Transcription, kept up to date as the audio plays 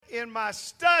in my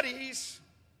studies,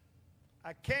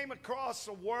 I came across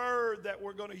a word that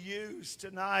we're going to use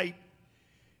tonight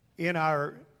in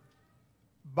our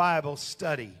Bible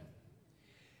study.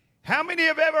 How many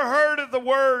have ever heard of the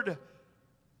word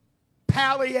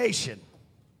palliation?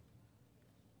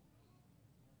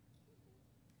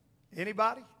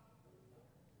 Anybody?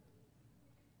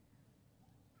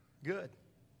 Good.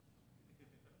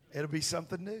 It'll be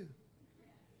something new.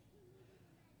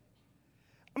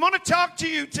 I'm going to talk to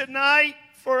you tonight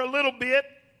for a little bit.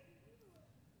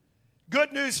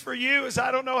 Good news for you is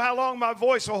I don't know how long my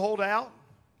voice will hold out.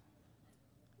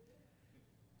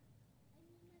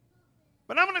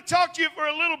 But I'm going to talk to you for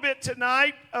a little bit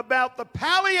tonight about the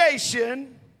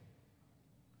palliation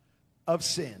of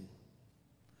sin.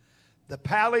 The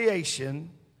palliation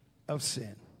of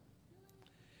sin.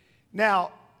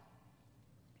 Now,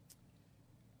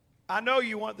 I know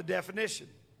you want the definition.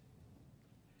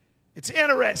 It's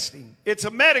interesting. It's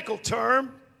a medical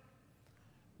term,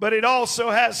 but it also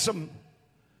has some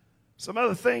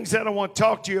other things that I want to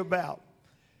talk to you about.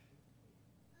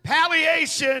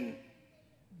 Palliation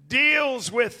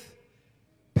deals with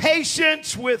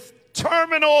patients with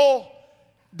terminal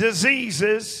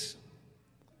diseases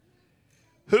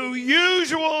who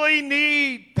usually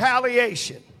need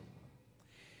palliation.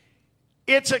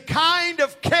 It's a kind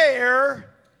of care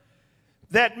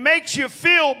that makes you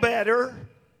feel better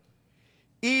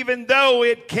even though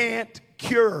it can't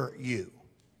cure you.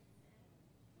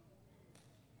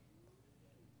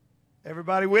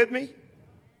 Everybody with me?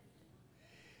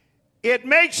 It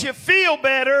makes you feel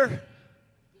better,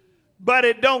 but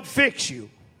it don't fix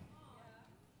you.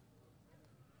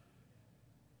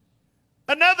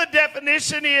 Another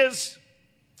definition is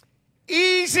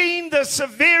easing the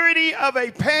severity of a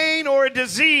pain or a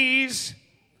disease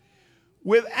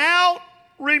without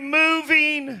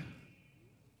removing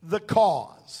the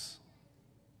cause.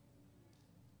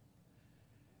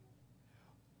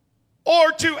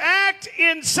 Or to act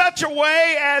in such a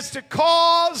way as to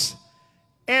cause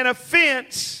an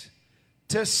offense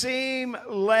to seem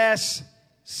less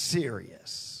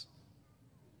serious.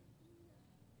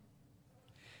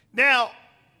 Now,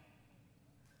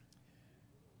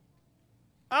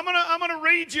 I'm gonna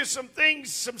read you some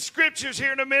things, some scriptures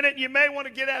here in a minute. You may want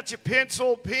to get out your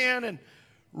pencil, pen, and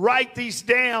write these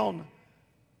down.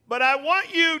 But I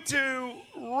want you to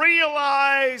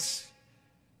realize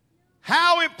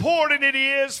how important it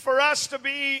is for us to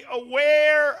be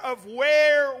aware of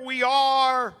where we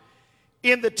are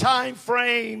in the time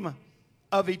frame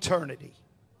of eternity.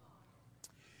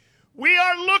 We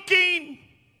are looking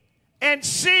and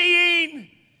seeing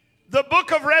the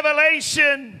book of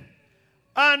Revelation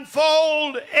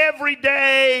unfold every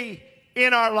day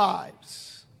in our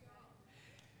lives.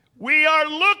 We are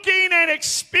looking and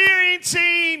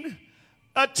experiencing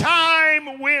a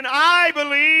time when I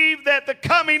believe that the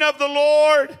coming of the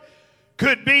Lord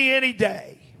could be any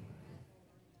day.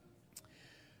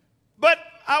 But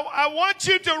I want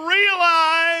you to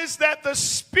realize that the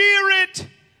spirit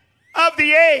of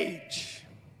the age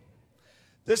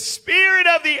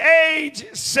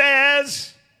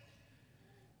says,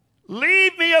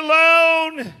 leave me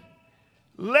alone,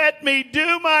 let me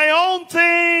do my own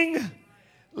thing,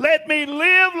 let me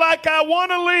live like I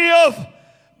want to live,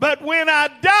 but when I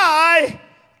die,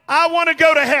 I want to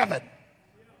go to heaven.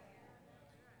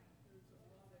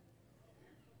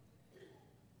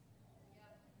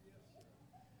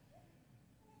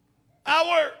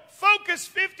 Our Focus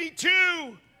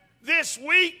 52 this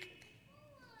week,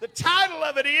 the title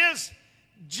of it is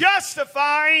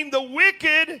Justifying the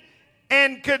Wicked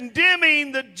and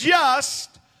Condemning the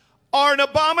Just Are an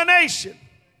Abomination.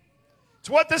 It's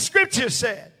what the scripture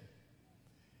said.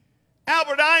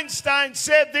 Albert Einstein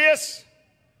said this: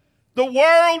 the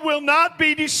world will not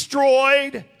be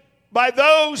destroyed by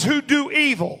those who do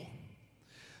evil,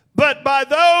 but by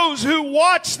those who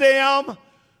watch them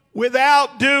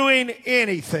without doing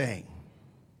anything.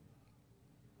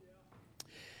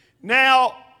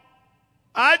 Now,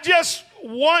 I just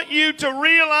want you to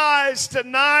realize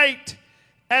tonight,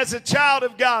 as a child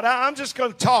of God, I'm just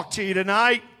going to talk to you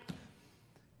tonight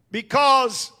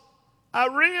because I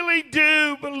really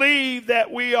do believe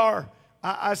that we are.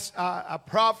 I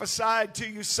prophesied to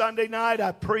you Sunday night.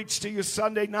 I preached to you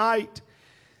Sunday night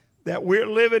that we're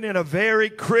living in a very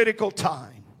critical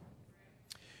time.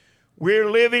 We're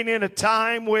living in a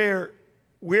time where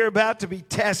we're about to be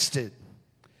tested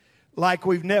like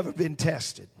we've never been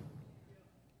tested.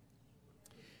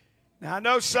 Now, I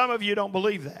know some of you don't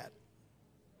believe that.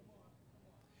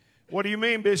 What do you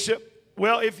mean, Bishop?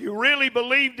 Well, if you really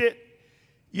believed it,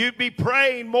 you'd be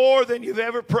praying more than you've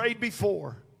ever prayed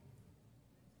before.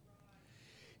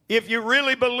 If you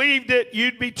really believed it,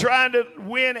 you'd be trying to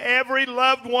win every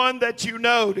loved one that you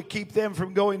know to keep them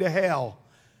from going to hell,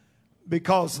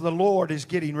 because the Lord is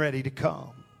getting ready to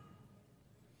come.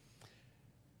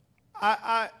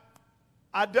 I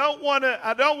don't want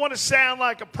to sound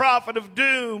like a prophet of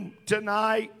doom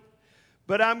tonight,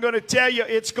 but I'm going to tell you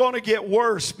it's going to get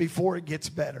worse before it gets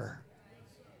better.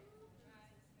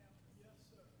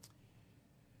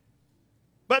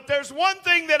 But there's one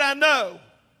thing that I know.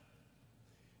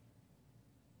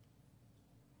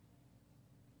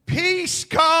 Peace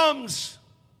comes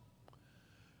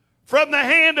from the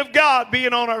hand of God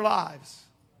being on our lives.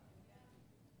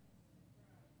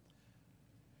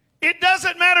 It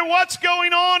doesn't matter what's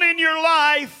going on in your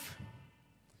life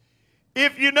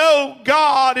if you know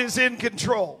God is in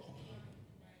control.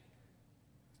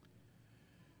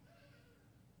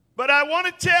 But I want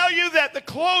to tell you that the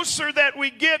closer that we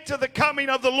get to the coming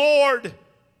of the Lord,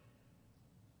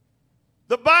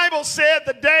 the Bible said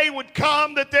the day would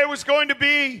come that there was going to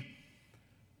be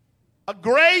a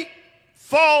great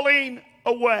falling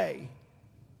away.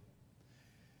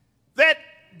 That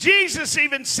Jesus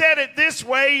even said it this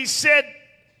way. He said,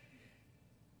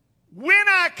 when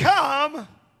I come,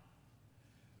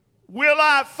 will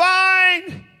I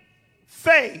find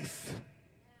faith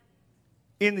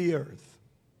in the earth?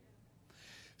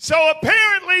 So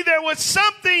apparently there was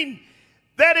something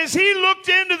that as he looked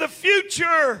into the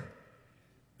future,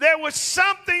 there was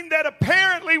something that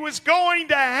apparently was going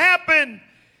to happen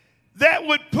that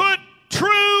would put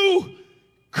true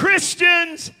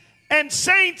Christians and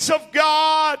saints of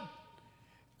God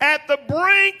at the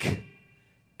brink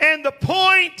and the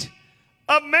point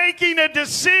of making a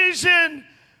decision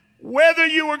whether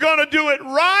you were going to do it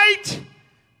right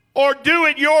or do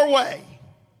it your way.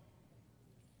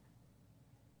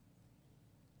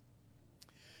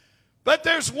 But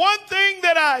there's one thing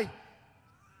that I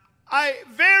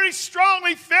very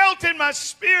strongly felt in my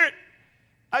spirit.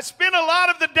 I spent a lot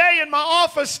of the day in my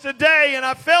office today, and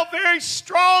I felt very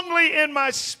strongly in my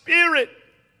spirit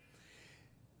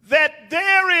that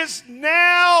there is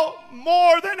now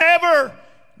more than ever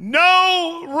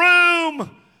no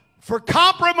room for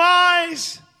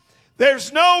compromise.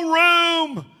 There's no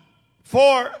room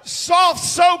for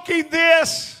soft-soaking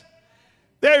this.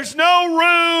 There's no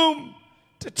room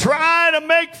to try to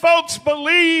make folks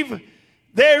believe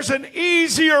there's an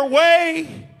easier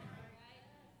way.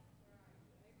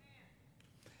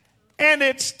 And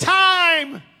it's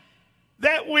time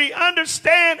that we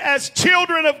understand as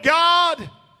children of God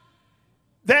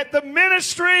that the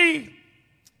ministry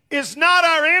is not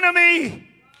our enemy,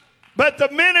 but the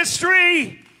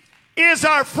ministry is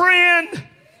our friend.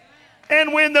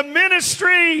 And when the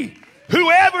ministry,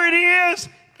 whoever it is,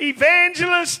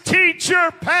 evangelist,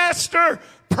 teacher, pastor,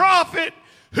 prophet,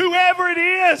 whoever it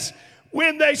is,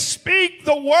 when they speak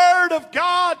the word of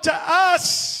God to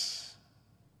us,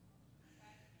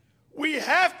 we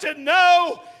have to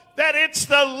know that it's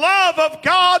the love of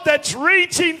God that's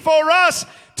reaching for us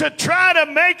to try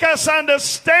to make us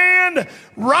understand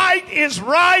right is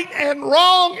right and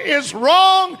wrong is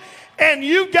wrong, and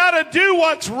you've got to do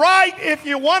what's right if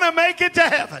you want to make it to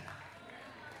heaven.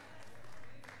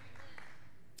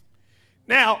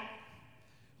 Now,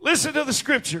 listen to the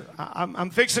scripture.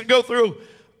 I'm fixing to go through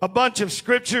a bunch of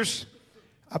scriptures.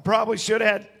 I probably should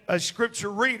have had a scripture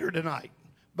reader tonight,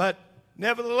 but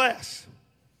nevertheless,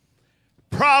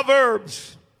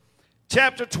 Proverbs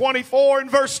chapter 24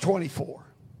 and verse 24.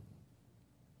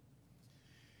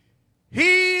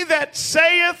 He that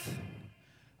saith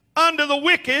unto the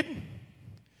wicked,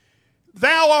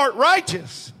 thou art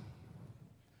righteous,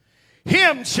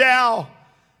 him shall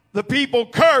the people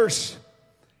curse,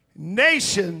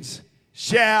 nations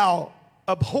shall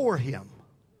abhor him.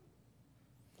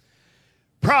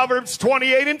 Proverbs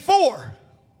 28 and 4.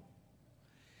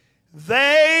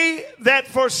 They that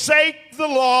forsake the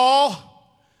law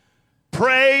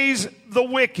praise the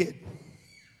wicked,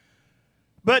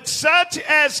 but such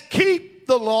as keep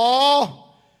the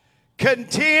law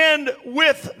contend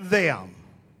with them.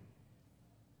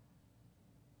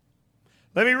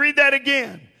 Let me read that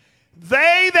again.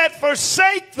 They that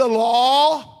forsake the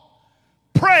law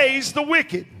praise the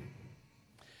wicked,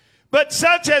 but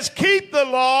such as keep the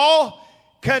law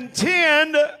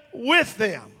contend with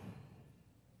them.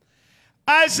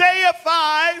 Isaiah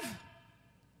 5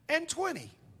 and 20.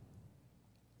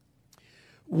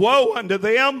 Woe unto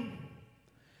them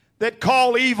that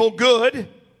call evil good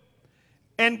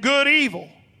and good evil,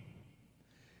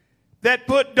 that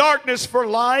put darkness for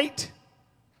light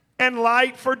and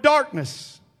light for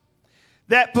darkness,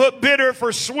 that put bitter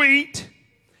for sweet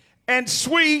and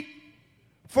sweet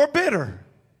for bitter.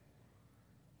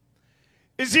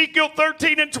 Ezekiel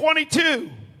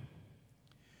 13:22.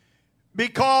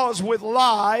 Because with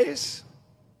lies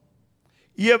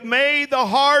ye have made the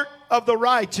heart of the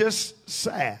righteous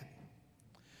sad,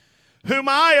 whom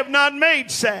I have not made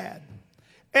sad,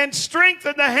 and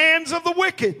strengthened the hands of the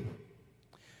wicked,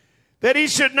 that he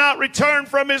should not return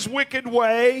from his wicked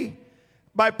way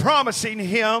by promising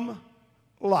him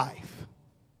life.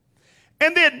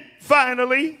 And then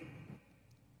finally,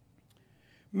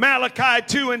 Malachi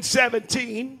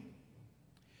 2:17.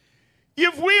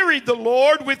 You've wearied the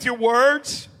Lord with your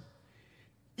words,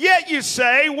 yet you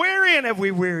say, wherein have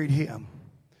we wearied him?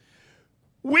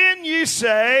 When you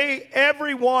say,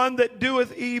 everyone that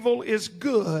doeth evil is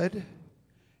good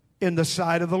in the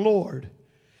sight of the Lord,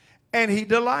 and he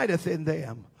delighteth in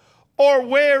them. Or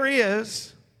where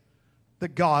is the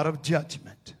God of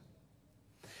judgment?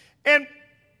 And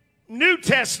New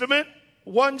Testament,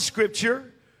 one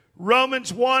scripture,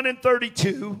 Romans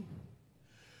 1:32,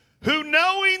 who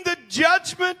knowing the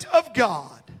judgment of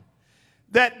God,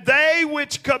 that they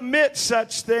which commit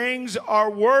such things are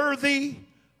worthy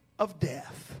of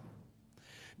death,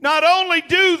 not only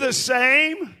do the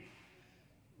same,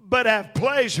 but have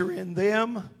pleasure in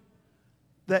them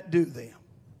that do them.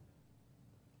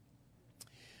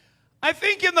 I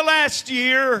think in the last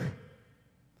year,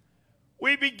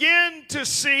 we begin to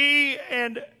see,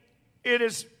 and it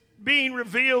is being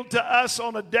revealed to us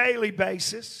on a daily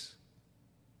basis,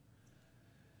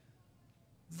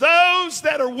 those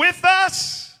that are with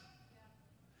us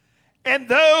and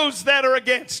those that are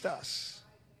against us.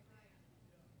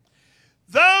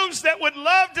 Those that would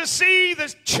love to see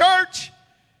the church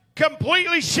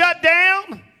completely shut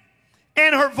down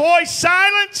and her voice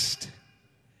silenced.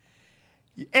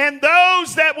 And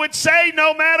those that would say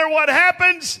no matter what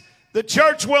happens, the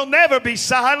church will never be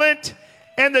silent,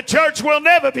 and the church will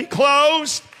never be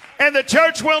closed, and the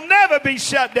church will never be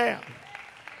shut down.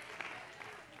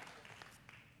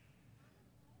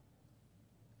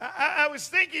 I was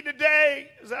thinking today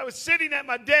as I was sitting at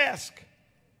my desk,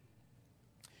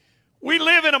 we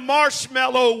live in a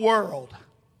marshmallow world.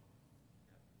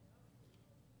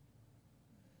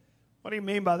 What do you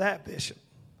mean by that, Bishop?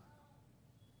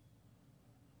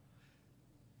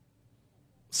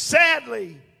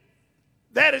 Sadly,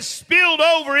 that has spilled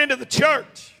over into the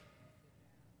church.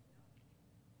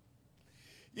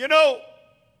 You know,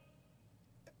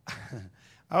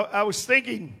 I was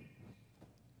thinking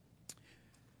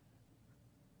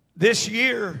this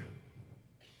year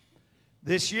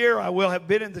I will have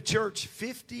been in the church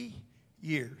 50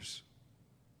 years.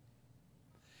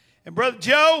 And Brother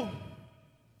Joe,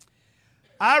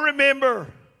 I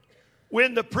remember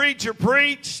when the preacher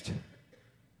preached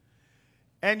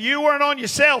and you weren't on your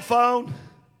cell phone.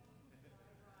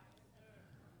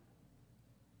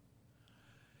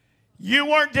 You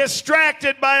weren't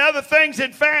distracted by other things.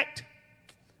 In fact,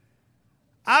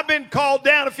 I've been called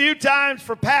down a few times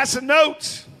for passing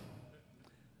notes.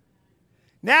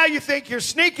 Now you think you're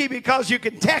sneaky because you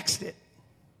can text it.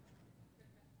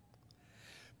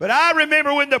 But I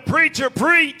remember when the preacher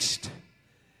preached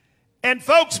and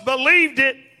folks believed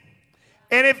it,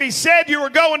 and if he said you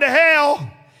were going to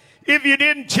hell, if you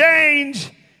didn't change,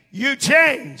 you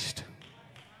changed.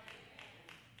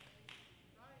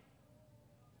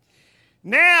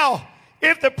 Now,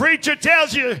 if the preacher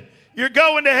tells you you're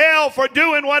going to hell for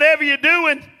doing whatever you're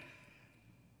doing,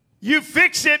 you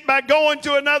fix it by going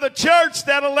to another church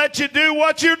that'll let you do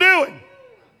what you're doing.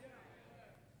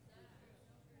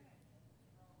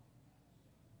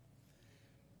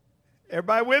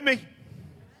 Everybody with me?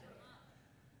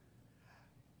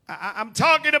 I'm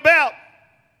talking about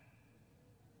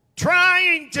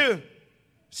trying to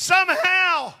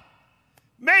somehow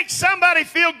make somebody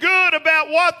feel good about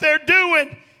what they're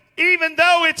doing, even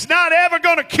though it's not ever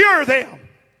going to cure them.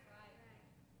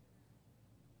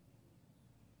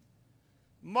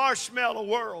 Marshmallow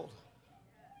world.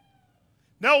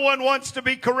 No one wants to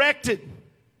be corrected.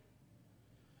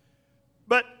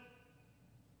 But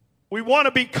we want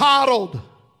to be coddled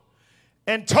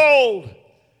and told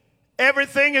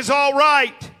everything is all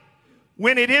right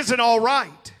when it isn't all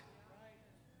right.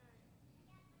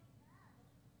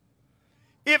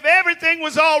 If everything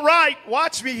was all right,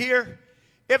 watch me here.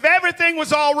 If everything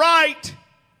was all right,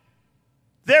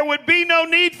 there would be no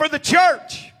need for the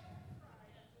church.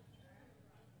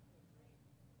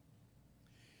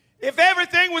 If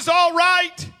everything was all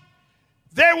right,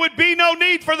 there would be no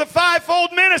need for the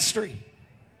fivefold ministry.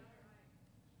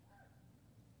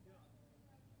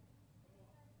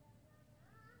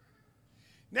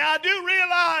 Now, I do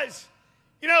realize,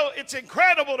 it's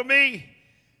incredible to me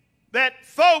that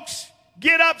folks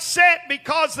get upset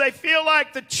because they feel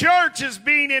like the church is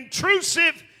being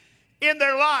intrusive in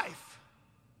their life.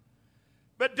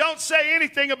 But don't say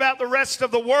anything about the rest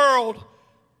of the world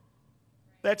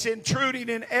that's intruding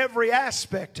in every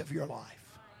aspect of your life.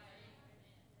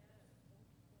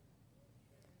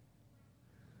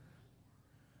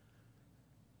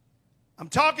 I'm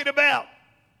talking about,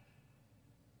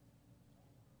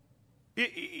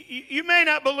 you may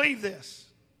not believe this.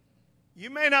 You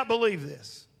may not believe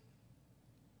this.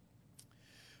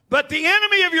 But the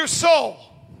enemy of your soul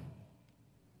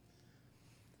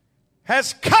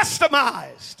has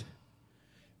customized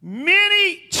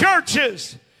many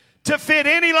churches to fit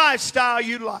any lifestyle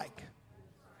you like.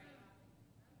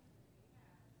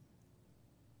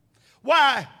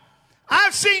 Why?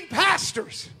 I've seen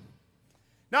pastors,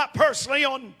 not personally,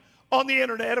 on the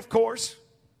internet, of course.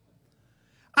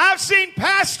 I've seen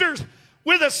pastors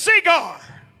with a cigar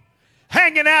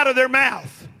hanging out of their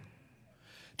mouth,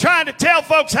 trying to tell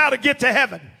folks how to get to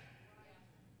heaven.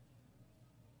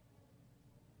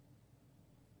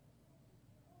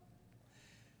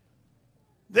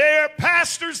 There are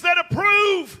pastors that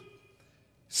approve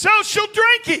social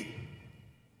drinking.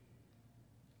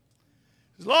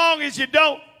 As long as you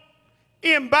don't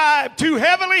imbibe too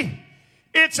heavily,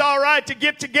 it's all right to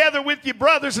get together with your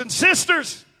brothers and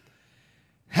sisters,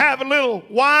 have a little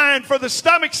wine for the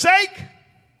stomach's sake.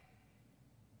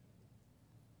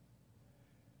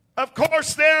 Of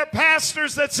course, there are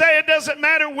pastors that say it doesn't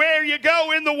matter where you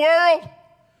go in the world,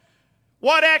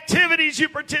 what activities you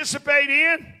participate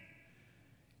in.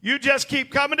 You just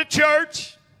keep coming to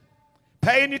church,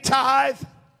 paying your tithe,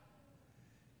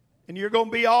 and you're going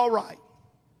to be all right.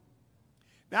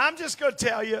 Now, I'm just going to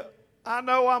tell you, I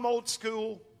know I'm old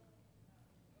school,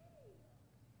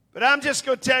 but I'm just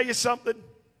going to tell you something.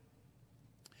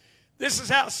 This is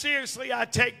how seriously I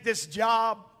take this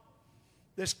job,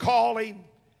 this calling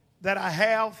that I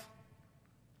have.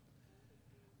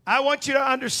 I want you to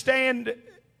understand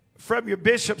from your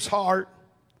bishop's heart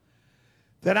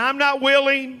that I'm not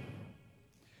willing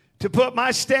to put my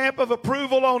stamp of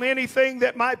approval on anything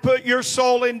that might put your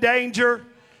soul in danger.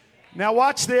 Now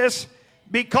watch this,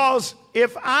 because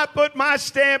if I put my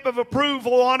stamp of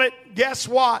approval on it, guess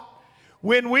what?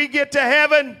 When we get to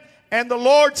heaven and the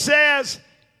Lord says,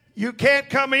 you can't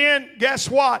come in, guess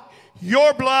what?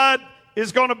 Your blood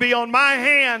is going to be on my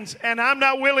hands, and I'm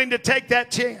not willing to take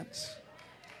that chance.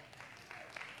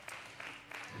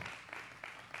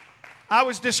 I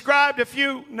was described a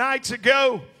few nights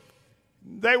ago.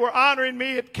 They were honoring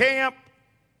me at camp.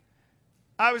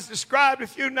 I was described a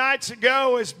few nights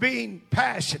ago as being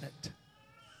passionate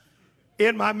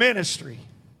in my ministry.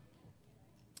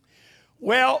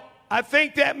 Well, I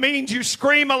think that means you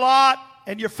scream a lot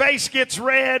and your face gets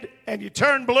red and you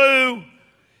turn blue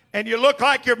and you look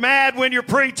like you're mad when you're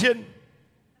preaching.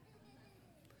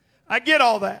 I get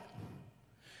all that.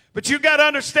 But you got to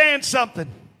understand something.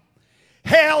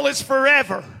 Hell is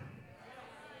forever.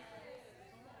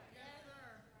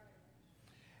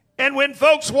 And when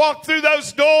folks walk through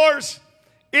those doors,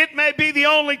 it may be the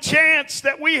only chance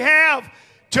that we have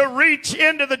to reach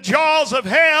into the jaws of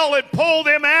hell and pull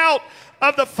them out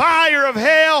of the fire of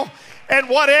hell. And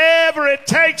whatever it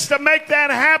takes to make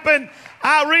that happen,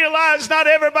 I realize not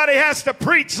everybody has to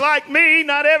preach like me.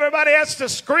 Not everybody has to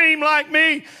scream like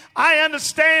me. I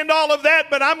understand all of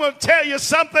that, but I'm going to tell you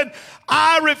something.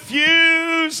 I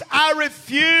refuse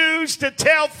to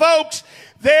tell folks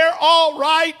they're all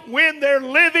right when they're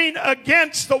living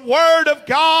against the Word of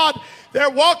God. They're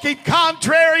walking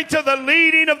contrary to the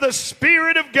leading of the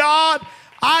Spirit of God.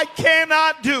 I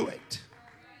cannot do it.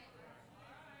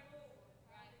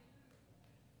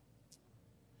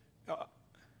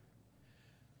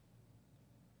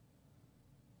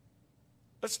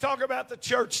 Let's talk about the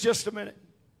church just a minute.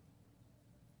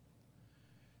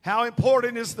 How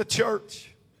important is the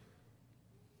church?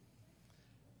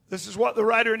 This is what the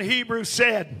writer in Hebrews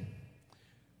said.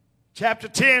 Chapter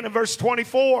 10 and verse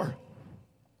 24.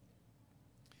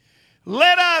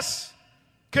 Let us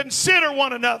consider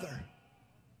one another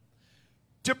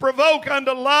to provoke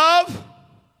unto love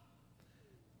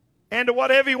and to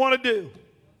whatever you want to do.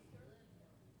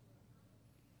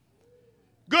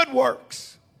 Good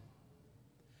works.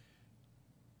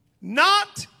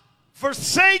 Not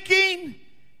forsaking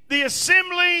the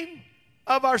assembling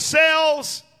of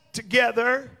ourselves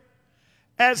together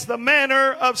as the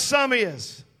manner of some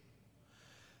is,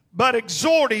 but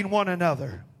exhorting one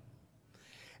another.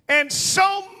 And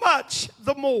so much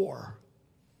the more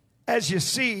as you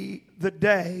see the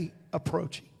day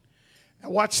approaching. Now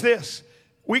watch this.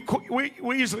 We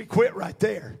usually quit right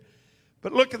there.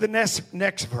 But look at the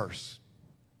next verse.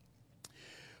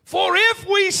 For if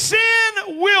we sin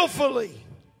willfully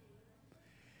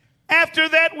After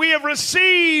that we have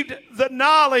received the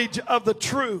knowledge of the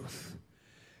truth,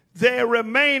 there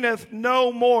remaineth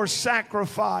no more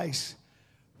sacrifice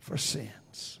for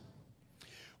sins.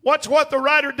 Watch what the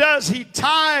writer does. He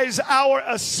ties our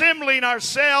assembling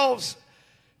ourselves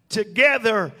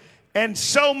together, and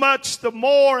so much the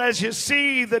more as you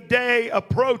see the day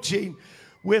approaching,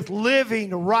 with living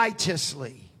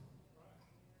righteously.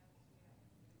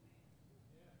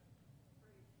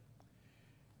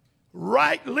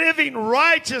 Living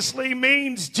righteously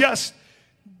means just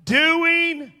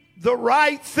doing the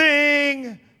right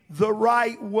thing the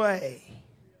right way.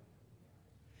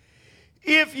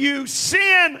 If you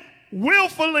sin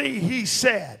willfully, he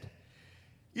said,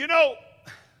 you know,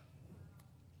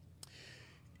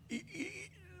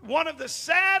 one of the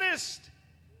saddest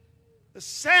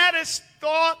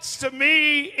thoughts to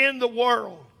me in the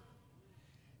world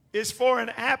is for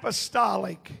an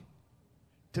apostolic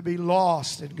to be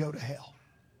lost and go to hell.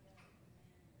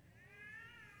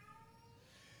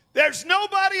 There's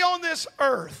nobody on this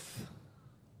earth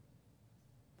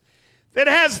that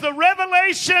has the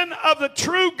revelation of the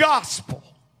true gospel.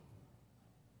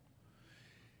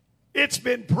 It's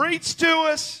been preached to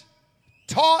us,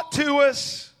 taught to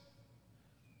us.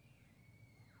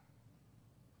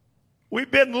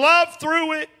 We've been loved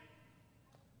through it.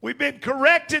 We've been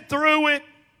corrected through it.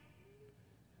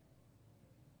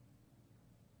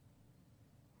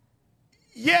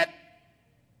 Yet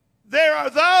there are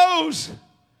those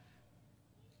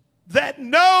that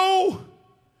know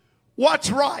what's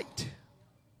right,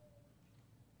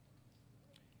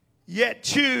 yet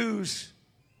choose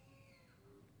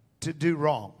to do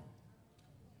wrong.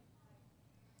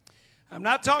 I'm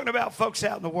not talking about folks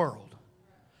out in the world.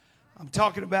 I'm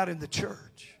talking about in the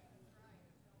church.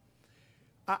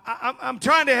 I'm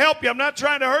trying to help you. I'm not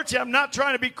trying to hurt you. I'm not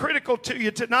trying to be critical to you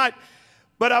tonight.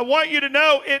 But I want you to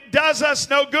know it does us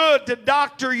no good to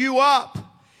doctor you up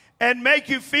and make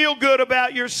you feel good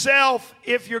about yourself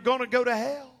if you're going to go to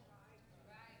hell.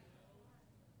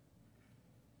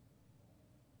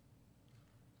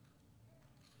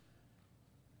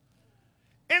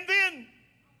 And then,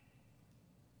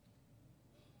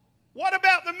 what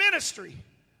about the ministry?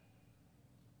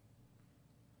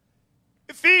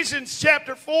 Ephesians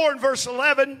chapter 4 and verse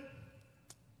 11.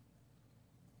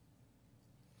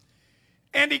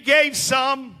 And he gave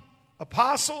some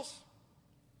apostles,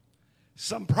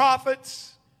 some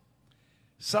prophets,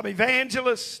 some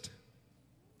evangelists,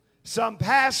 some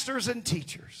pastors and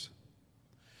teachers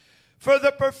for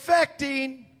the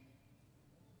perfecting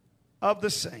of the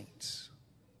saints.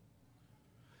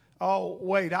 Oh,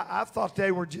 wait, I thought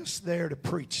they were just there to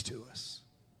preach to us.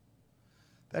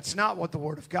 That's not what the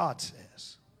Word of God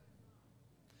says.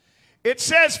 It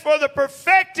says for the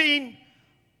perfecting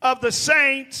of the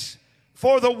saints,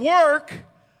 for the work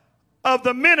of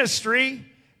the ministry,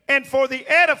 and for the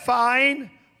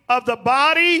edifying of the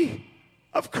body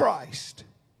of Christ,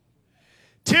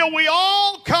 till we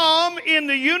all come in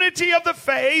the unity of the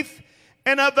faith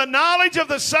and of the knowledge of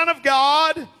the Son of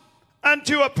God,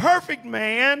 unto a perfect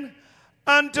man,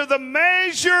 unto the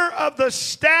measure of the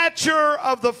stature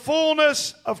of the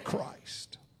fullness of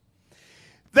Christ,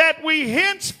 that we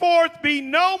henceforth be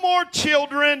no more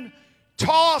children,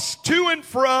 tossed to and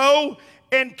fro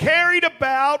and carried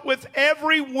about with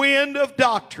every wind of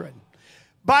doctrine,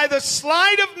 by the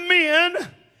sleight of men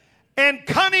and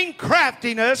cunning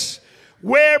craftiness,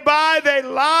 whereby they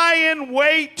lie in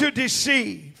wait to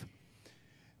deceive.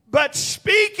 But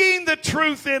speaking the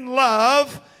truth in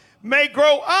love, may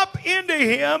grow up into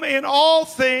him in all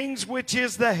things, which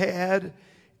is the head,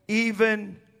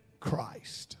 even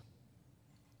Christ.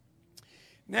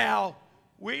 Now,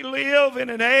 we live in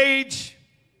an age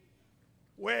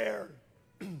where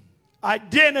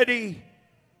identity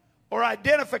or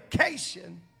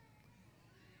identification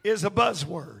is a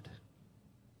buzzword.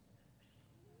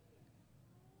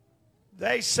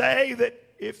 They say that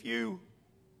if you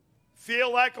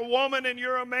feel like a woman and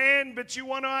you're a man, but you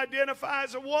want to identify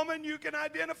as a woman, you can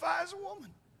identify as a woman.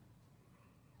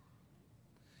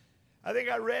 I think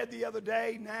I read the other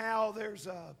day, now there's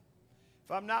if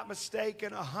I'm not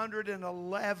mistaken,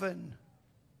 111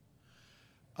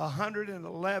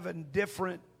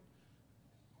 different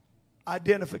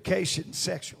identifications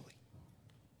sexually.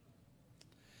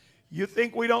 You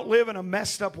think we don't live in a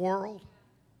messed up world?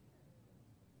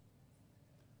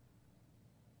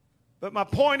 But my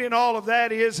point in all of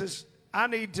that is I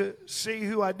need to see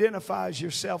who identifies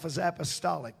yourself as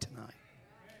apostolic tonight.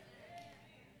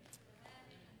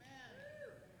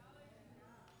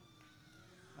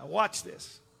 Now watch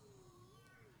this.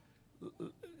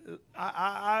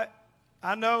 I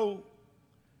know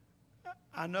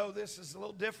this is a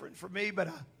little different for me, but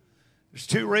There's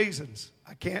two reasons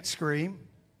I can't scream.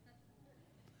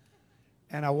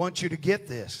 And I want you to get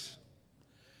this.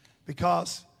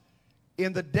 Because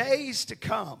in the days to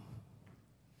come,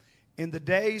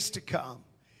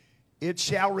 it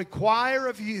shall require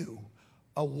of you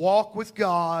a walk with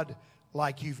God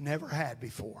like you've never had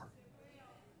before.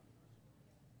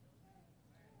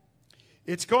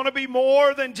 It's going to be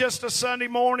more than just a Sunday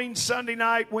morning, Sunday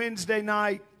night, Wednesday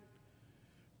night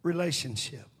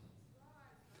relationship.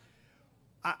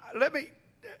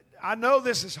 I know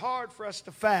this is hard for us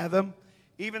to fathom,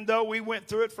 even though we went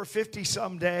through it for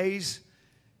 50-some days.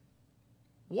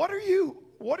 What are you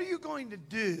going to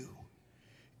do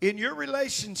in your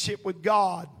relationship with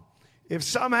God if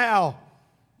somehow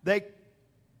they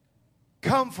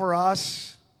come for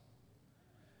us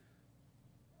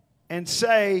and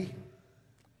say,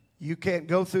 you can't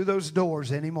go through those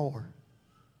doors anymore?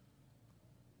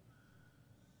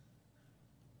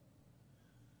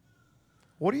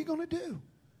 What are you going to do?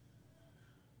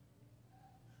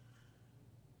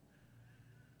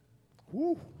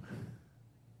 Woo.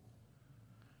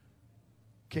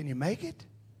 Can you make it?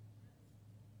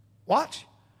 Watch.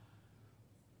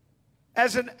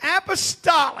 As an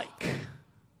apostolic,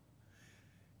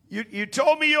 you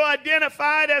told me you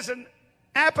identified as an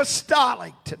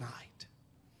apostolic tonight.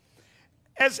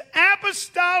 As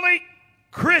apostolic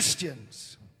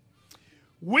Christians,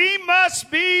 we must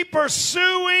be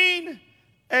pursuing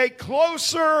a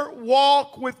closer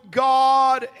walk with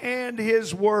God and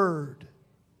His Word.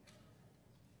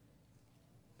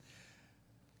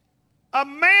 A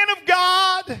man of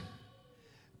God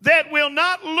that will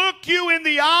not look you in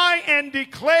the eye and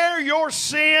declare your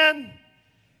sin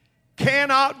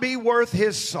cannot be worth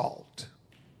his salt.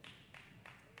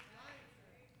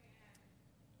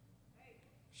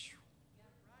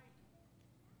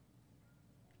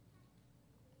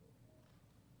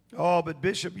 Oh, but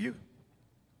Bishop, you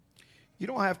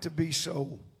don't have to be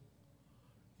so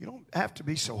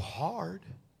hard.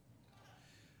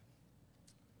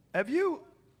 Have you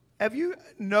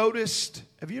noticed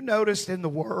in the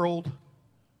world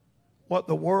what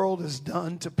the world has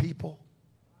done to people?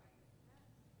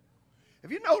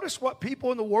 Have you noticed what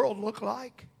people in the world look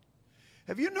like?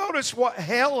 Have you noticed what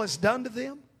hell has done to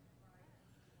them?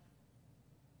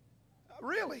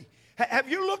 Really? Have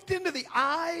you looked into the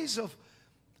eyes of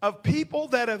people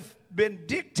that have been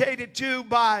dictated to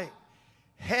by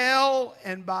hell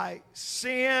and by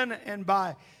sin and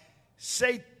by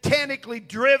satanically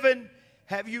driven?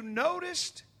 Have you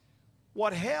noticed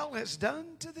what hell has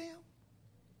done to them?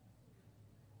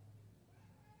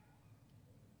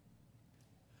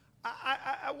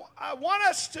 I want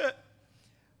us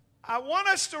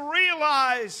to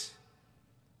realize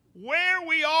where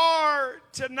we are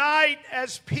tonight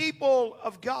as people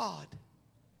of God.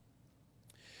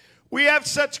 We have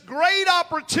such great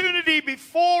opportunity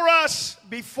before us,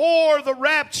 before the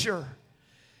rapture,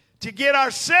 to get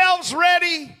ourselves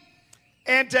ready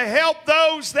and to help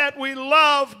those that we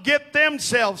love get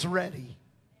themselves ready.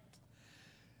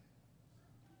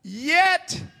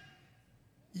 Yet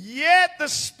the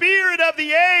spirit of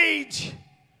the age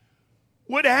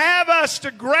would have us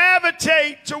to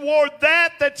gravitate toward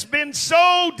that's been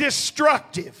so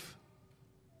destructive,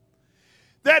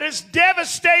 that has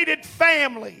devastated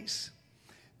families,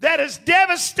 that has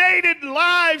devastated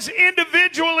lives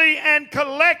individually and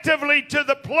collectively, to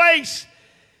the place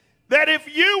that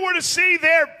if you were to see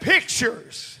their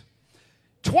pictures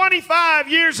 25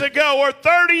 years ago or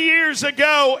 30 years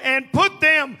ago and put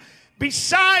them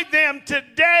beside them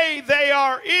today, they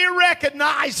are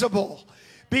irrecognizable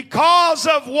because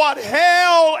of what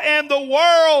hell and the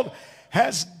world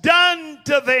has done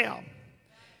to them.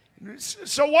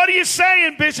 So what are you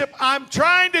saying, Bishop? I'm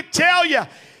trying to tell you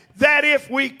that if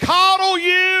we coddle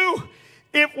you,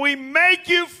 if we make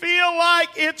you feel like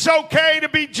it's okay to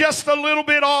be just a little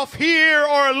bit off here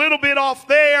or a little bit off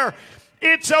there,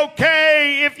 it's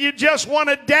okay if you just want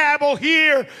to dabble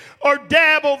here or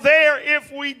dabble there,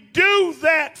 if we do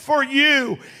that for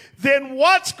you, then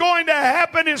what's going to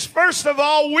happen is, first of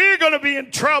all, we're going to be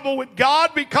in trouble with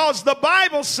God, because the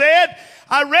Bible said,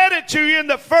 I read it to you in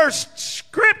the first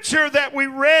scripture that we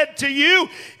read to you,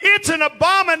 it's an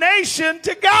abomination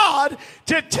to God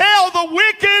to tell the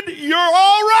wicked you're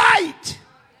all right.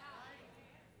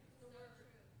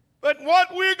 But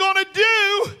what we're going to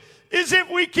do is, if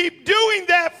we keep doing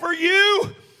that for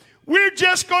you, we're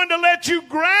just going to let you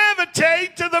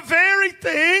gravitate to the very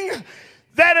thing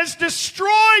that has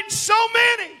destroyed so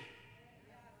many.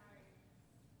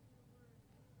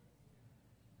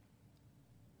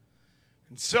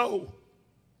 And so,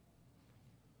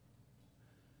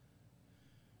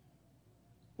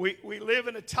 we live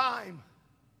in a time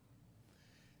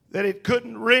that it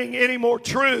couldn't ring any more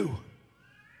true.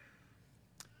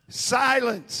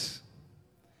 Silence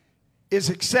is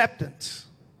acceptance.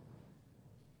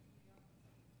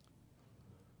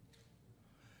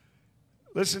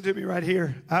 Listen to me right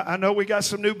here. I know we got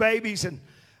some new babies, and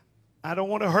I don't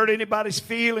want to hurt anybody's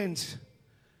feelings.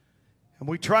 And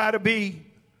we try to be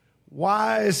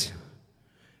wise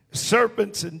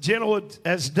serpents and gentle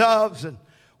as doves, and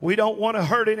we don't want to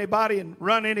hurt anybody and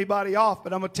run anybody off.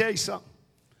 But I'm going to tell you something.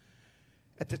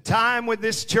 At the time when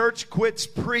this church quits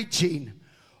preaching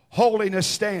holiness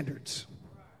standards,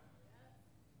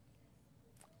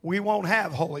 we won't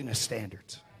have holiness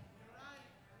standards.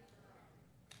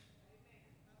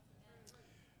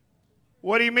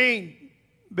 What do you mean,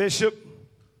 Bishop?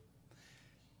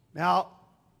 Now,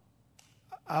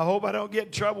 I hope I don't get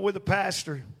in trouble with the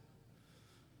pastor.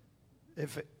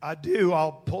 If I do,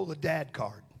 I'll pull the dad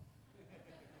card.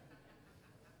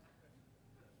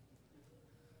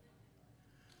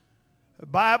 The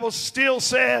Bible still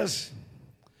says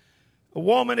a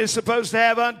woman is supposed to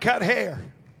have uncut hair.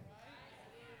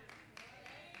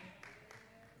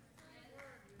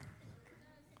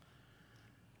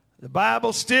 The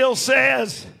Bible still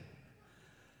says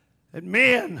that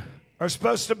men are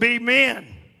supposed to be men.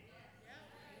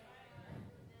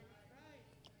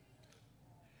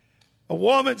 A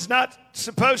woman's not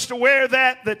supposed to wear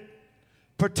that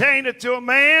pertaineth to a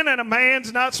man, and a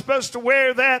man's not supposed to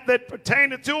wear that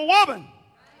pertaineth to a woman.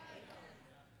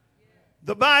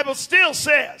 The Bible still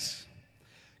says,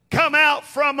 come out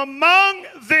from among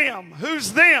them.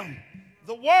 Who's them?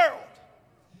 The world.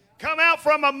 Come out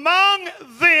from among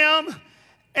them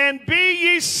and be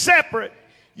ye separate.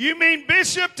 You mean,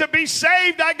 Bishop, to be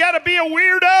saved, I got to be a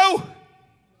weirdo?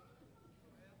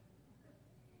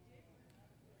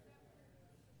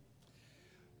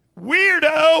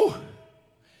 Weirdo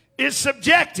is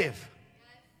subjective.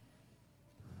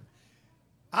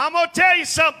 I'm going to tell you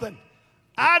something.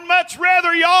 I'd much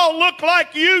rather y'all look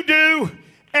like you do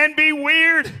and be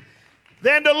weird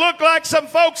than to look like some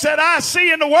folks that I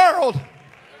see in the world.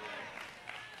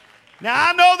 Now,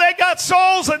 I know they got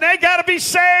souls and they got to be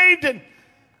saved, and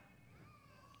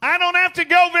I don't have to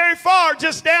go very far,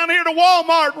 just down here to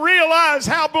Walmart, and realize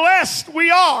how blessed we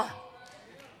are.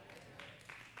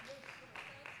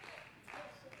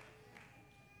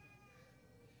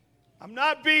 I'm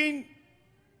not being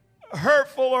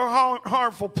hurtful or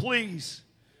harmful, please.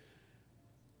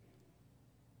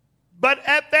 But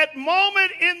at that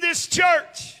moment in this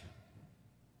church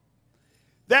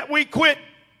that we quit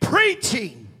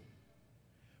preaching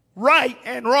right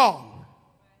and wrong,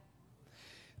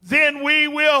 then we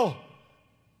will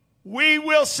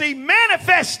see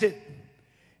manifested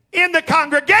in the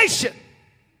congregation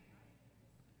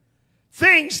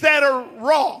things that are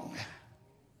wrong,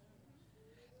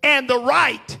 and the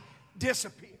right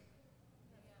disappear.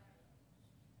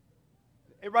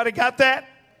 Everybody got that?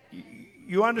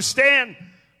 You understand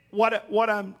what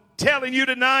I'm telling you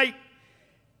tonight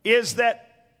is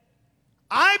that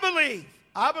I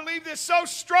believe this so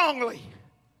strongly.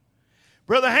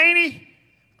 Brother Haney,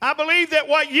 I believe that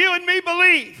what you and me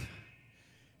believe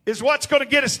is what's going to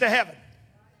get us to heaven.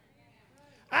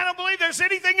 I don't believe there's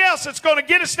anything else that's going to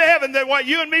get us to heaven than what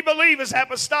you and me believe is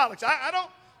apostolics.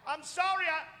 I'm sorry,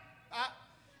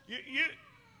 you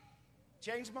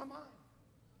changed my mind.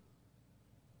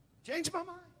 Changed my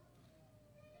mind.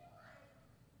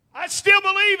 I still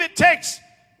believe it takes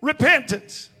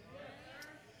repentance.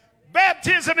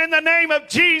 Baptism in the name of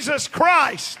Jesus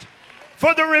Christ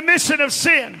for the remission of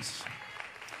sins.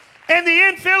 And the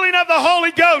infilling of the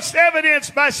Holy Ghost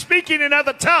evidenced by speaking in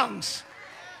other tongues.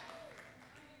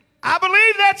 I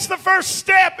believe that's the first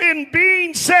step in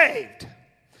being saved.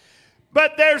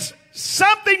 But there's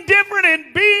something different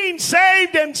in being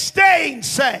saved and staying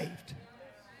saved.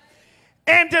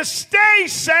 And to stay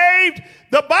saved,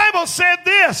 the Bible said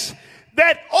this,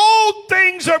 that old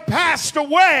things are passed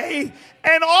away,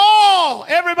 and all,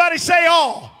 everybody say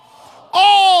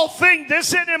all things,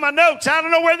 this isn't in my notes, I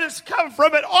don't know where this is coming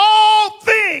from, but all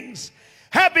things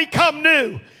have become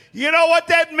new. You know what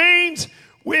that means?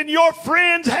 When your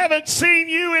friends haven't seen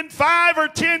you in 5 or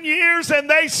 10 years and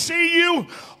they see you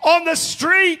on the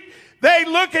street, they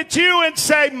look at you and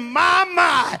say,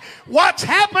 my, what's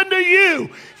happened to you?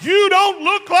 You don't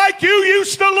look like you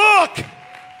used to look.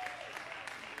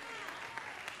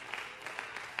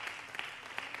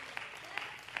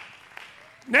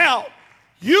 Now,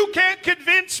 you can't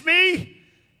convince me,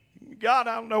 God,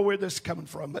 I don't know where this is coming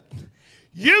from, but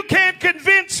you can't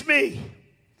convince me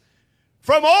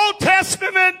from Old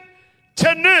Testament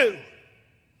to New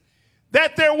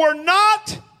that there were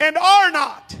not and are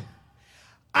not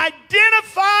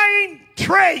identifying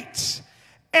traits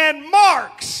and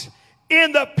marks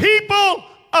in the people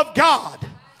of God.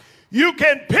 You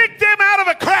can pick them out of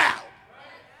a crowd.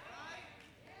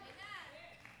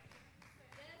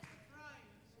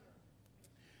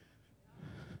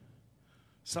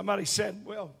 Somebody said,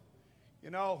 well, you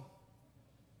know,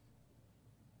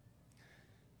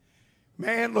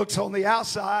 man looks on the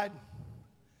outside,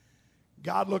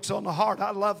 God looks on the heart.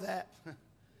 I love that.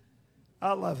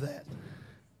 I love that.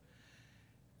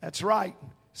 That's right.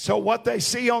 So what they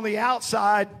see on the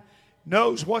outside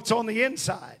knows what's on the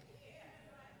inside.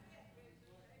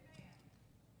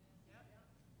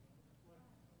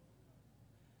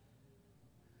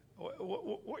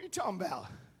 What are you talking about?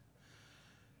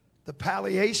 The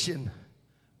palliation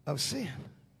of sin.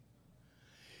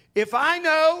 If I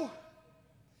know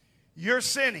you're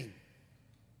sinning,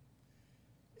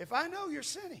 if I know you're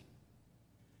sinning,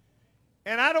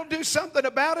 and I don't do something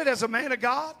about it as a man of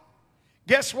God,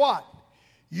 guess what?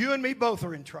 You and me both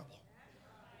are in trouble.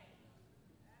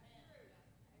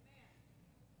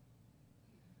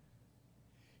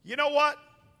 You know what?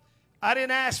 I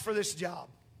didn't ask for this job.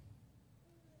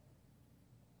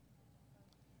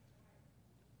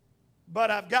 But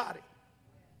I've got it.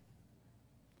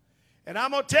 And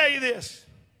I'm going to tell you this.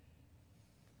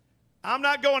 I'm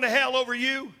not going to hell over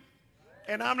you,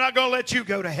 and I'm not going to let you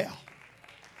go to hell.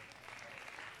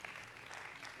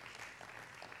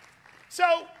 So,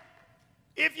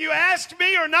 if you ask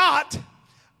me or not,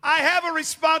 I have a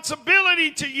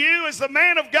responsibility to you as the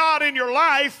man of God in your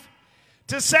life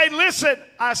to say, listen,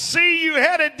 I see you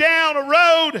headed down a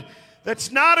road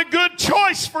that's not a good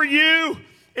choice for you.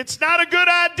 It's not a good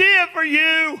idea for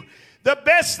you. The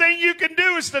best thing you can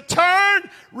do is to turn,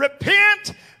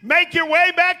 repent, make your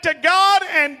way back to God,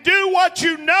 and do what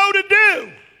you know to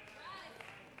do.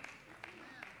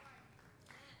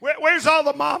 Where's all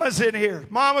the mamas in here?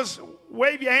 Mamas,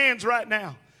 wave your hands right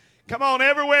now. Come on,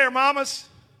 everywhere, mamas.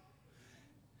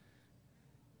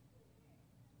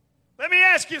 Let me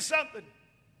ask you something.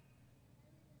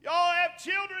 Y'all have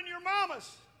children, your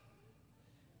mamas.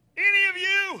 Any of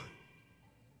you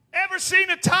ever seen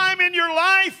a time in your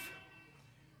life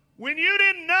when you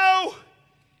didn't know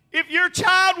if your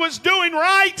child was doing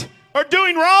right or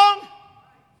doing wrong?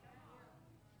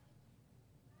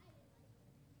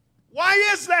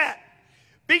 Why is that?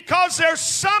 Because there's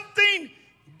something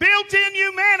built in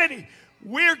humanity.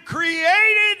 We're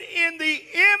created in the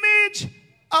image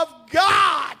of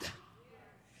God.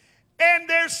 And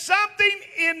there's something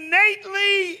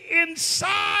innately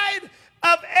inside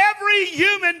of every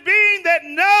human being that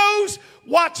knows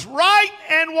what's right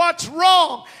and what's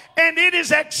wrong. And it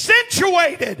is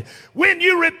accentuated when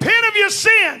you repent of your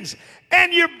sins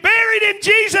and you're buried in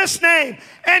Jesus' name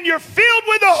and you're filled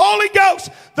with the Holy Ghost.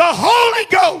 The Holy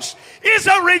Ghost is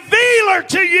a revealer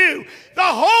to you. The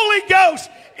Holy Ghost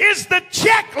is the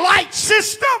check light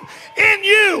system in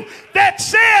you that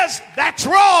says that's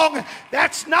wrong,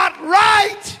 that's not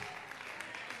right.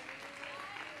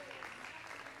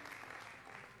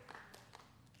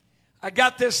 I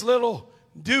got this little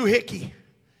doohickey.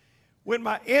 When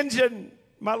my engine,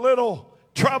 my little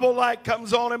trouble light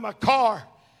comes on in my car,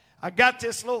 I got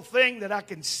this little thing that I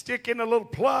can stick in a little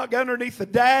plug underneath the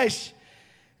dash,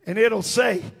 and it'll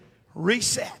say,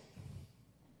 reset.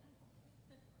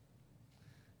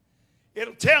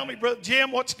 It'll tell me, Brother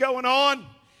Jim, what's going on.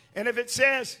 And if it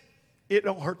says, it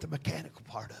don't hurt the mechanical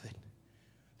part of it,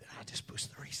 then I just push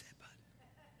the reset button.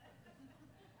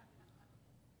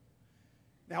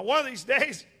 Now, one of these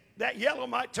days, that yellow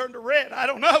might turn to red. I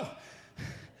don't know.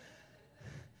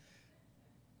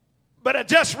 But I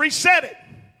just reset it.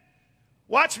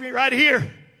 Watch me right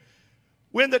here.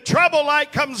 When the trouble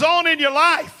light comes on in your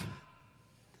life,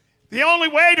 the only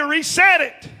way to reset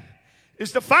it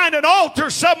is to find an altar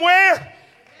somewhere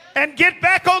and get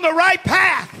back on the right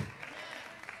path.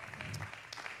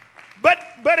 But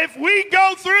if we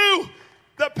go through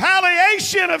the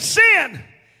palliation of sin,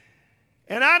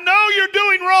 and I know you're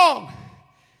doing wrong,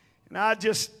 and I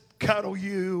just cuddle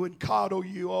you and coddle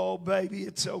you, oh baby,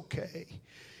 it's okay.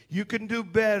 You can do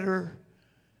better.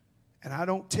 And I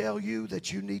don't tell you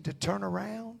that you need to turn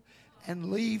around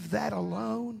and leave that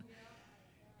alone.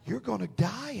 You're going to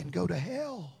die and go to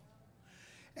hell.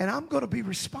 And I'm going to be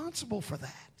responsible for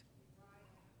that.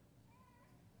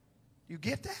 You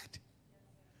get that?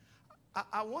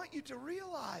 I want you to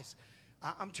realize,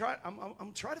 I'm trying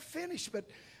to finish, but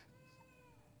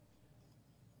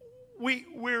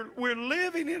we're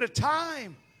living in a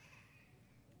time.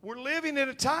 We're living in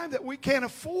a time that we can't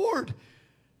afford.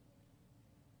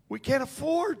 We can't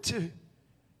afford to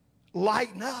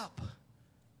lighten up.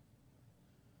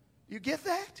 You get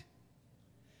that?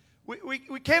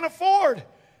 We can't afford.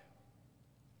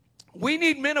 We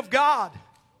need men of God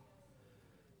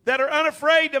that are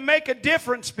unafraid to make a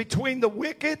difference between the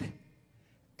wicked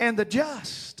and the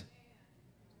just.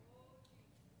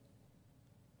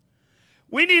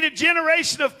 We need a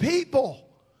generation of people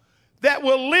that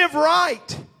will live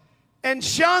right and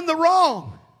shun the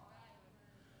wrong.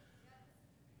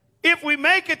 If we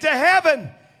make it to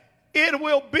heaven, it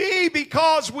will be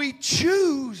because we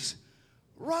choose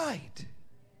right.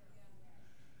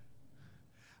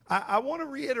 I want to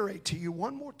reiterate to you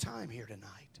one more time here tonight.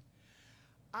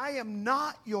 I am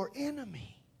not your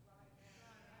enemy.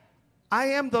 I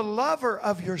am the lover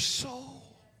of your soul.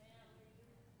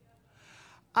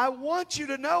 I want you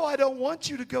to know I don't want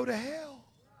you to go to hell.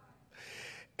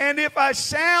 And if I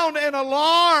sound an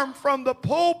alarm from the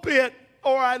pulpit,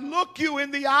 or I look you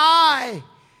in the eye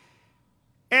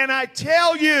and I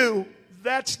tell you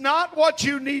that's not what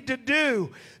you need to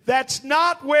do, that's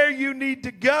not where you need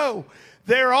to go,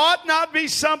 there ought not be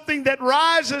something that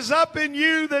rises up in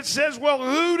you that says, well,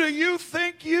 who do you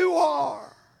think you are?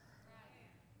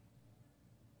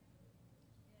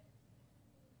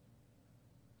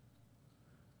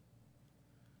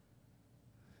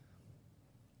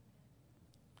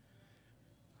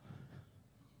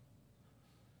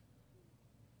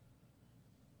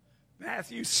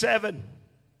 Matthew 7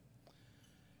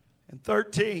 and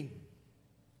 13.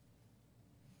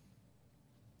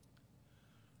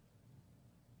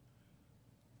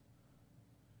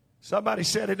 Somebody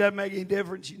said it doesn't make any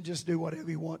difference. You can just do whatever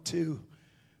you want to.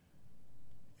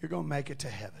 You're going to make it to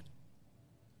heaven.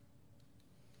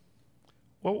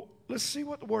 Well, let's see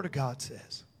what the Word of God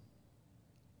says.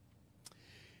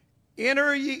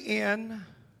 Enter ye in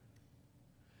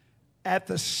at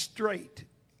the strait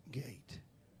gate.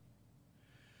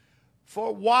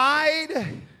 For wide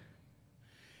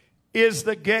is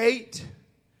the gate,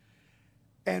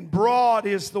 and broad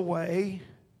is the way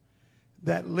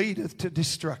that leadeth to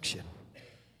destruction.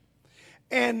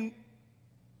 And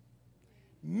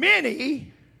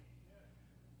many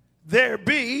there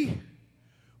be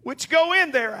which go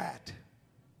in thereat.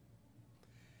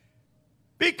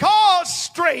 Because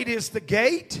strait is the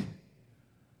gate,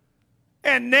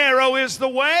 and narrow is the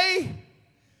way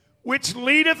which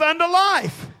leadeth unto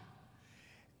life,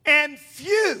 and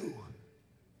few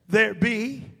there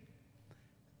be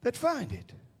that find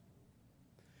it.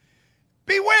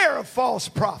 Beware of false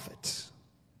prophets,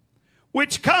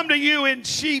 which come to you in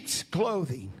sheep's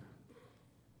clothing,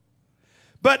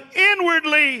 but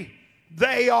inwardly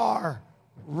they are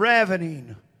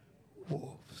ravening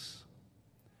wolves.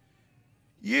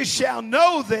 You shall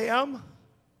know them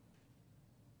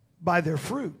by their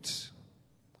fruits.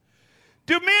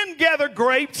 Do men gather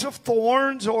grapes of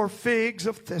thorns or figs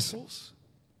of thistles?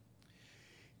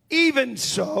 Even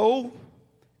so,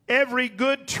 every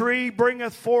good tree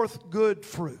bringeth forth good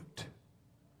fruit,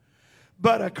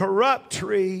 but a corrupt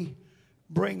tree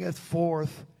bringeth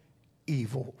forth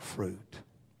evil fruit.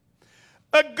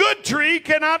 A good tree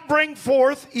cannot bring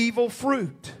forth evil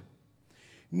fruit,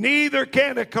 neither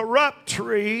can a corrupt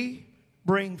tree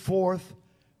bring forth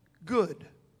good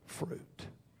fruit.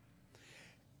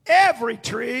 Every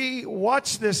tree,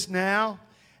 watch this now,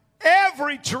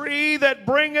 every tree that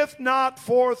bringeth not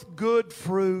forth good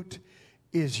fruit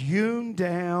is hewn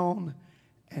down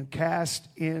and cast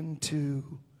into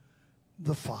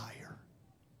the fire.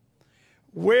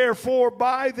 Wherefore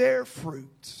by their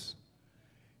fruits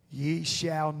ye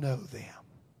shall know them.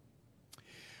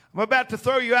 I'm about to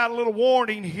throw you out a little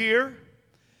warning here,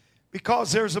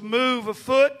 because there's a move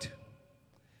afoot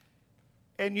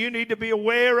and you need to be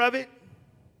aware of it.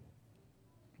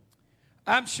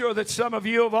 I'm sure that some of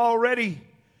you have already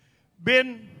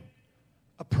been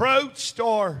approached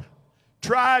or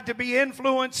tried to be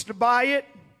influenced by it.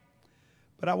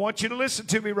 But I want you to listen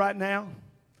to me right now.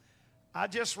 I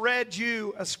just read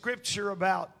you a scripture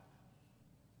about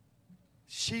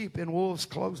sheep in wolves'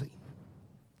 clothing.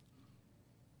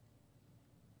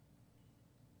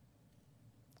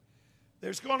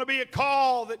 There's going to be a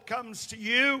call that comes to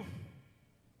you.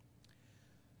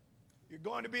 You're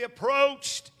going to be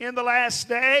approached in the last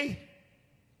day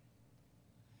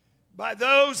by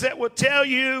those that will tell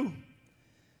you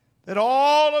that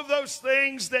all of those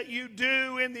things that you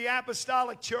do in the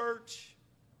apostolic church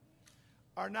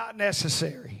are not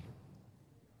necessary.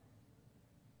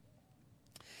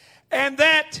 And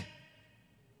that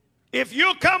if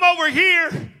you'll come over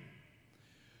here,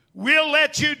 we'll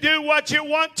let you do what you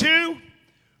want to.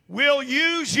 We'll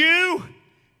use you,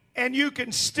 and you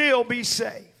can still be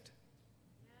saved.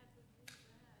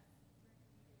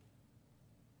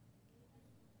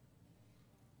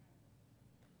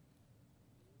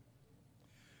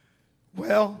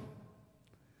 Well,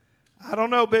 I don't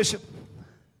know, Bishop.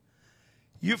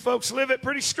 You folks live it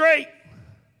pretty straight.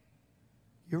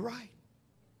 You're right.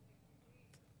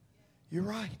 You're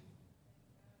right.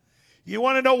 You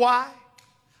want to know why?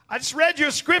 I just read you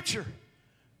a scripture.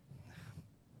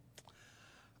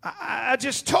 I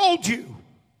just told you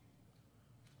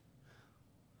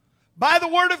by the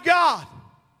Word of God,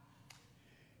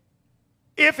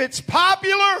 if it's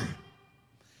popular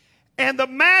and the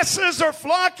masses are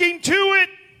flocking to it,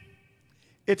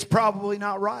 it's probably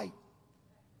not right.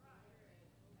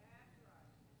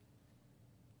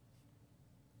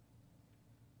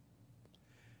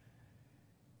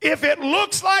 If it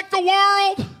looks like the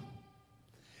world,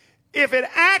 if it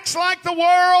acts like the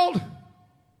world,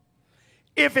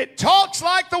 if it talks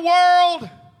like the world,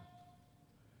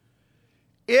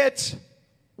 it's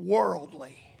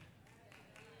worldly.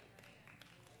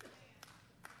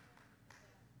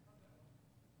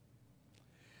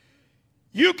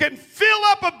 You can fill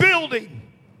up a building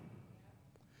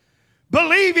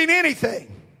believing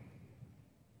anything.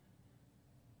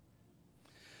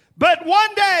 But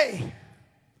one day,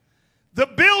 the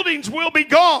buildings will be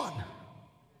gone.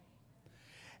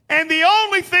 And the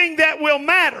only thing that will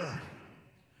matter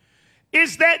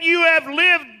is that you have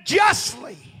lived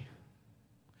justly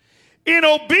in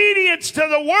obedience to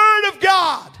the Word of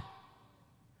God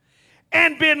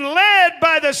and been led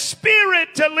by the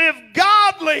Spirit to live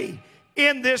godly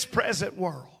in this present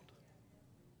world.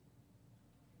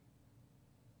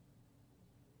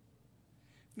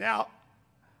 Now,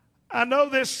 I know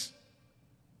this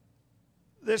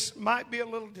might be a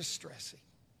little distressing.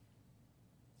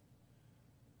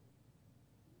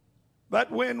 But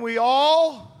when we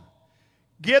all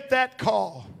get that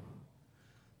call,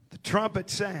 the trumpet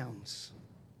sounds.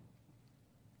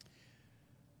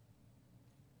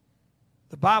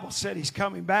 The Bible said he's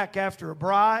coming back after a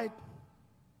bride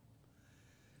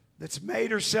that's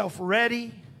made herself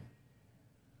ready.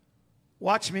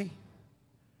 Watch me.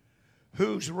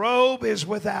 Whose robe is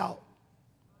without.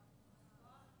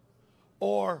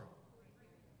 Or,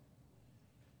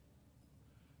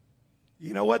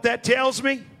 you know what that tells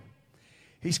me?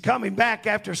 He's coming back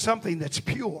after something that's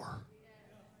pure.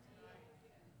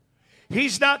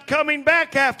 He's not coming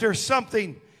back after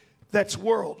something that's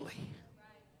worldly.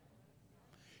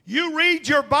 You read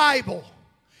your Bible,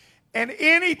 and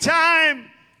anytime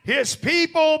his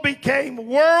people became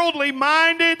worldly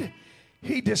minded,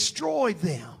 he destroyed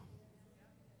them.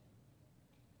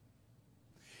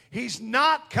 He's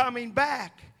not coming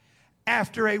back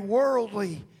after a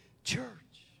worldly church.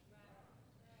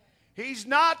 He's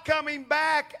not coming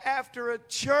back after a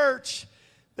church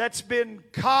that's been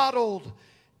coddled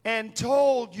and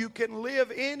told you can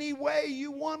live any way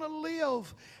you want to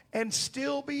live and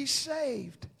still be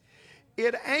saved.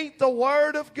 It ain't the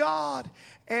Word of God,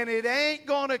 and it ain't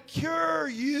going to cure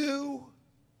you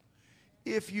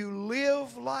if you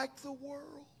live like the world.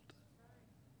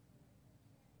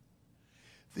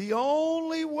 The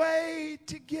only way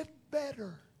to get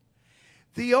better,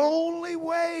 the only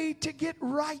way to get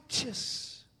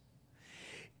righteous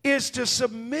is to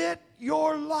submit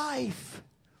your life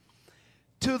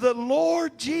to the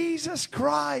Lord Jesus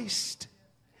Christ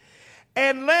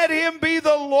and let Him be the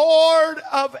Lord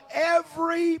of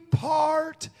every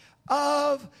part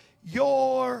of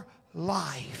your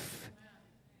life.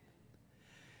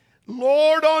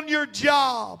 Lord on your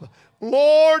job,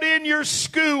 Lord in your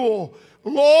school,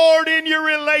 Lord in your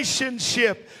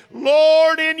relationship,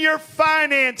 Lord in your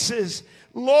finances,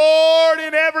 Lord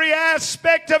in every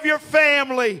aspect of your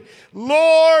family,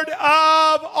 Lord of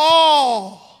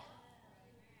all.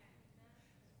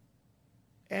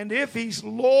 And if He's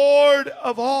Lord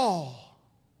of all,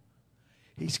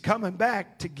 He's coming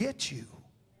back to get you.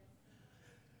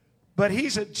 But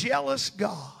He's a jealous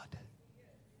God,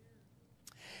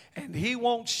 and He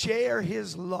won't share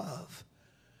His love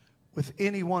with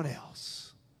anyone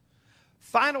else.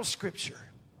 Final scripture.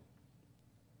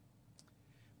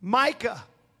 Micah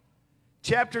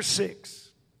chapter 6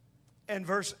 and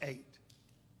verse 8.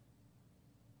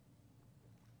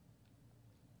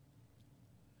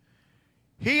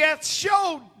 He hath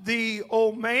showed thee,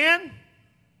 O man,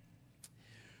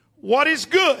 what is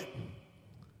good.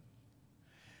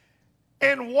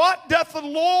 And what doth the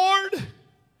Lord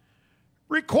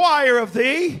require of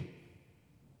thee?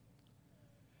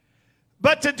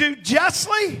 But to do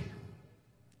justly,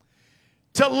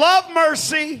 to love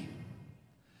mercy,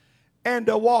 and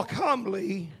to walk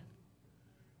humbly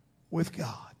with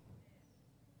God.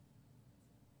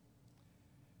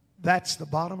 That's the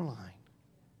bottom line.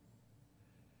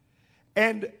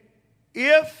 And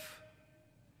if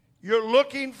you're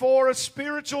looking for a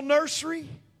spiritual nursery,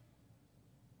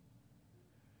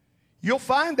 you'll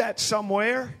find that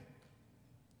somewhere.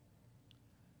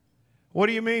 What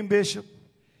do you mean, Bishop?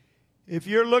 If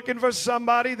you're looking for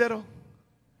somebody that'll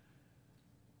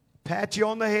pat you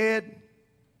on the head,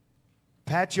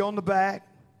 pat you on the back,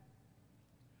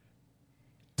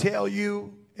 tell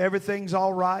you everything's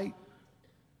all right,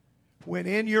 when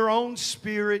in your own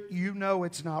spirit you know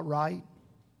it's not right,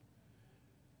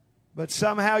 but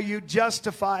somehow you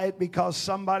justify it because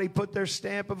somebody put their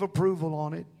stamp of approval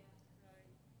on it.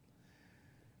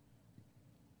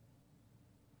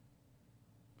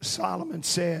 Solomon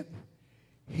said,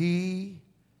 he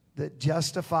that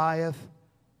justifieth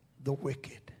the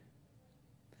wicked,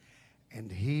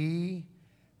 and he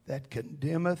that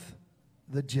condemneth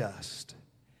the just,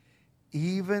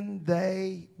 even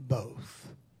they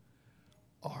both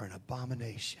are an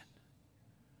abomination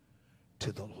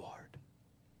to the Lord.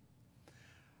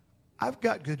 I've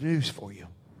got good news for you.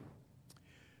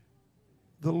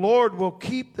 The Lord will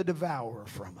keep the devourer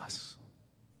from us.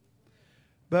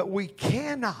 But we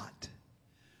cannot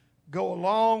go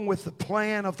along with the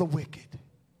plan of the wicked.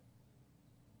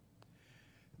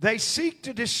 They seek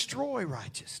to destroy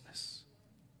righteousness.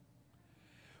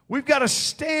 We've got to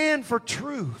stand for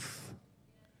truth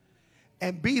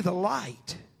and be the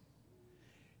light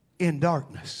in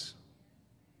darkness.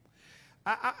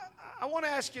 I want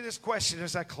to ask you this question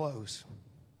as I close.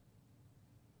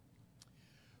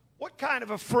 What kind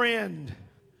of a friend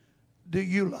do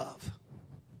you love?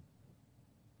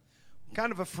 What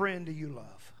kind of a friend do you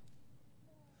love?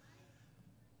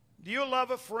 Do you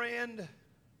love a friend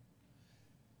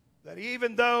that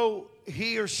even though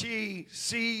he or she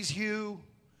sees you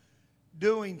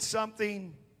doing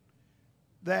something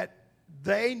that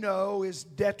they know is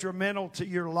detrimental to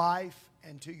your life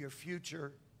and to your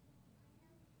future,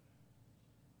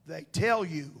 they tell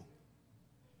you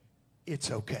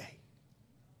it's okay?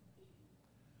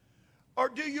 Or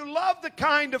do you love the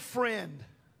kind of friend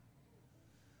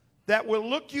that will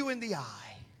look you in the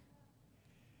eye,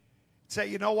 say,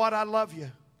 you know what, I love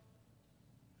you,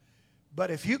 but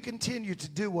if you continue to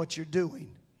do what you're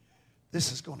doing,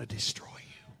 this is going to destroy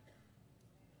you?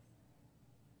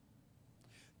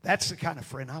 That's the kind of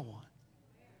friend I want.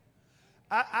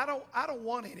 I don't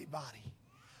want anybody.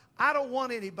 I don't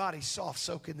want anybody soft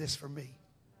soaking this for me.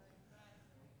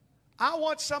 I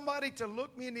want somebody to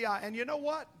look me in the eye. And you know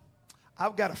what?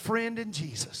 I've got a friend in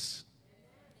Jesus.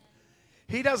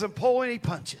 He doesn't pull any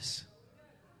punches.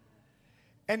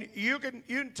 And you can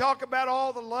talk about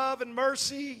all the love and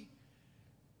mercy,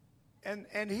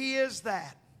 and he is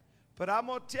that. But I'm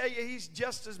going to tell you, he's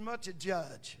just as much a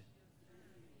judge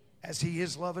as he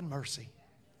is love and mercy.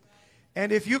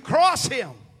 And if you cross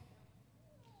him,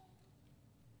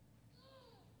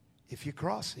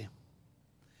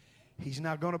 he's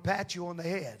not going to pat you on the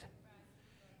head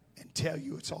and tell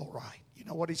you it's all right. You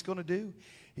know what he's going to do?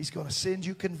 He's going to send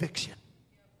you conviction.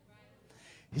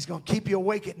 He's going to keep you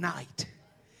awake at night.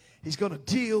 He's going to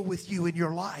deal with you in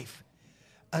your life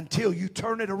until you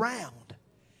turn it around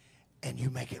and you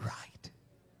make it right.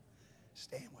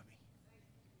 Stand with me.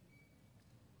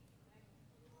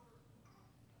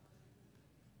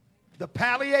 The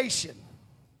palliation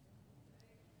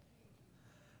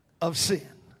of sin.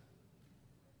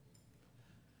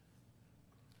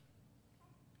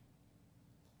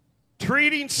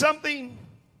 Treating something.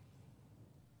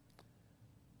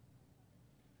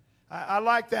 I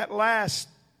like that last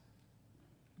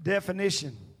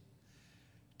definition.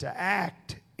 To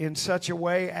act in such a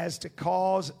way as to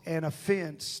cause an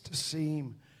offense to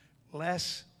seem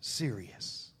less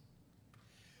serious.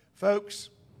 Folks,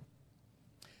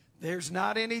 there's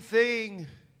not anything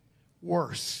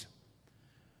worse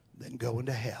than going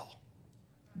to hell.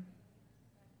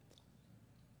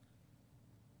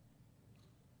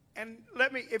 And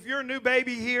if you're a new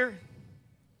baby here,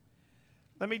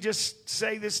 let me just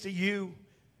say this to you,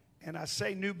 and I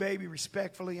say new baby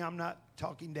respectfully. I'm not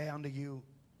talking down to you.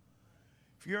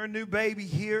 If you're a new baby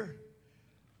here,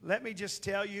 let me just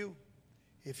tell you,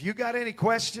 if you got any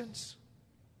questions,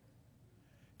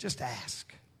 just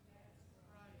ask.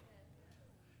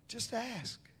 Just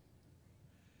ask.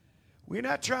 We're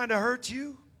not trying to hurt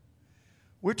you.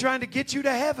 We're trying to get you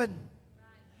to heaven.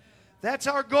 That's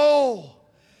our goal.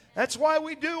 That's why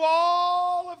we do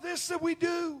all of this that we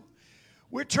do.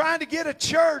 We're trying to get a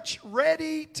church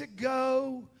ready to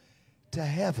go to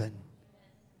heaven.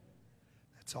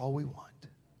 That's all we want.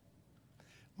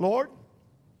 Lord,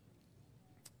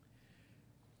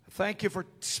 thank you for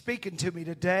speaking to me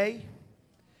today.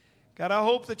 God, I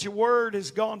hope that your word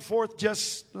has gone forth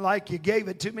just like you gave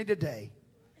it to me today.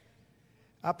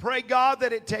 I pray, God,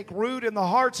 that it take root in the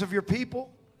hearts of your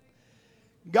people.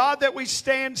 God, that we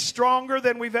stand stronger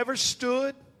than we've ever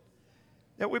stood.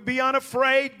 That we be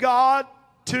unafraid, God,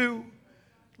 to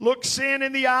look sin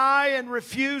in the eye and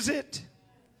refuse it.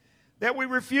 That we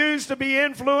refuse to be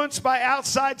influenced by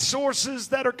outside sources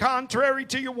that are contrary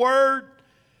to your word,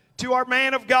 to our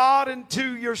man of God, and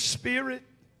to your spirit.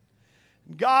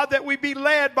 God, that we be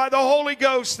led by the Holy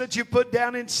Ghost that you put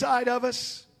down inside of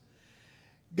us.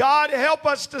 God, help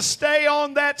us to stay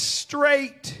on that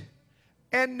straight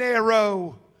and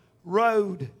narrow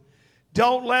road.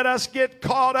 Don't let us get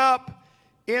caught up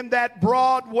in that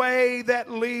broad way that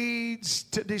leads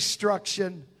to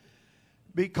destruction.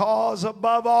 Because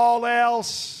above all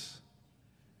else,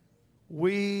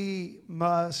 we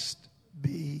must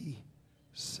be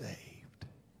saved.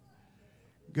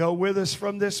 Go with us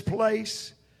from this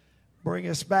place. Bring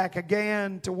us back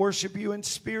again to worship you in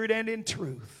spirit and in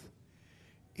truth.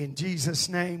 In Jesus'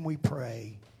 name we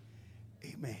pray.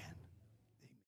 Amen.